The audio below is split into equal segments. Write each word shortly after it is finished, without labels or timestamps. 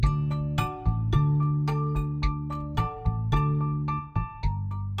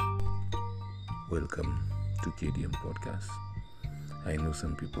Welcome to KDM Podcast. I know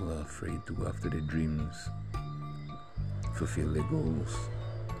some people are afraid to go after their dreams, fulfill their goals,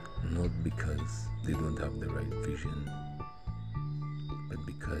 not because they don't have the right vision, but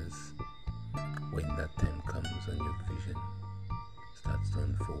because when that time comes and your vision starts to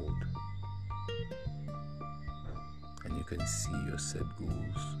unfold and you can see your set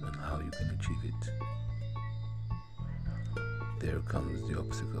goals and how you can achieve it, there comes the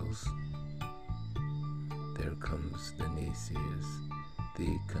obstacles. There comes the naysayers,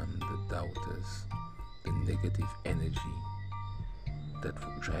 there come the doubters, the negative energy that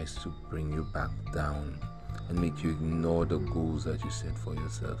tries to bring you back down and make you ignore the goals that you set for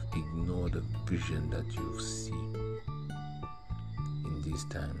yourself, ignore the vision that you see. In these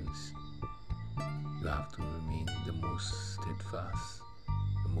times, you have to remain the most steadfast,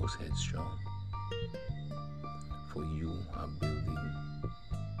 the most headstrong, for you are building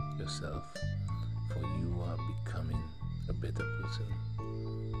yourself. For you are becoming a better person.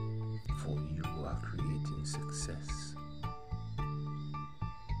 For you are creating success.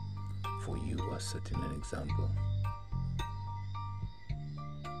 For you are setting an example.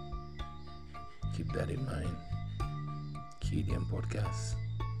 Keep that in mind. KDM Podcast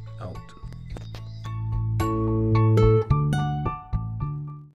out.